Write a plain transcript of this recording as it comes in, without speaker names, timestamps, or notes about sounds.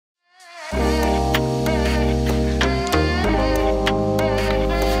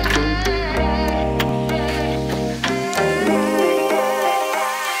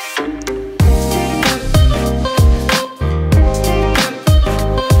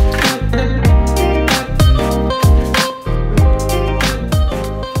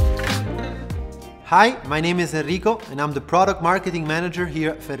Hi, my name is Enrico and I'm the Product Marketing Manager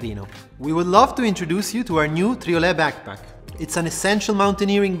here at Ferrino. We would love to introduce you to our new Triolet backpack. It's an essential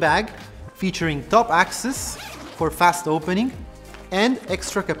mountaineering bag featuring top access for fast opening and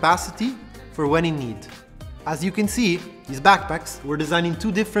extra capacity for when in need. As you can see, these backpacks were designed in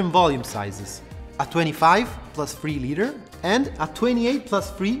two different volume sizes, a 25+3 liter and a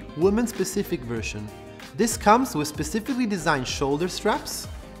 28+3 women-specific version. This comes with specifically designed shoulder straps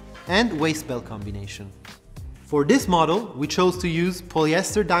and waist belt combination. For this model, we chose to use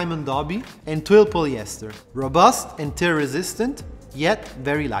polyester diamond dobby and twill polyester, robust and tear resistant, yet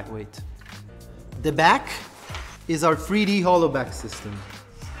very lightweight. The back is our 3D hollow back system.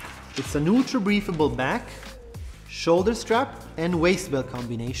 It's an ultra breathable back, shoulder strap and waist belt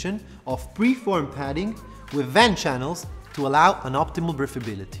combination of preformed padding with vent channels to allow an optimal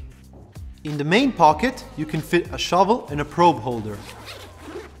breathability. In the main pocket, you can fit a shovel and a probe holder,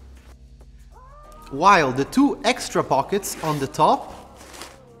 while the two extra pockets on the top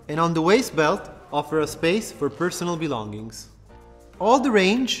and on the waist belt offer a space for personal belongings. All the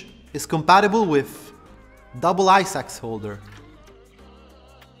range is compatible with double ice axe holder,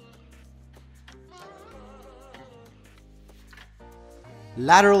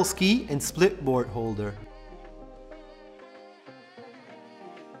 lateral ski and split board holder,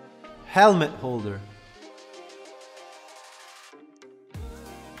 helmet holder,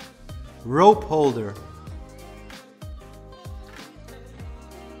 rope holder,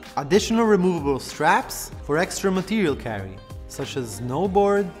 additional removable straps for extra material carry, such as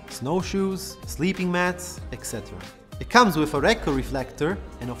snowboard, snowshoes, sleeping mats, etc. It comes with a eco reflector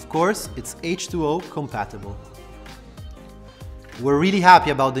and of course it's H2O compatible. We're really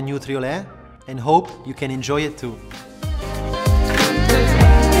happy about the new Triolet and hope you can enjoy it too.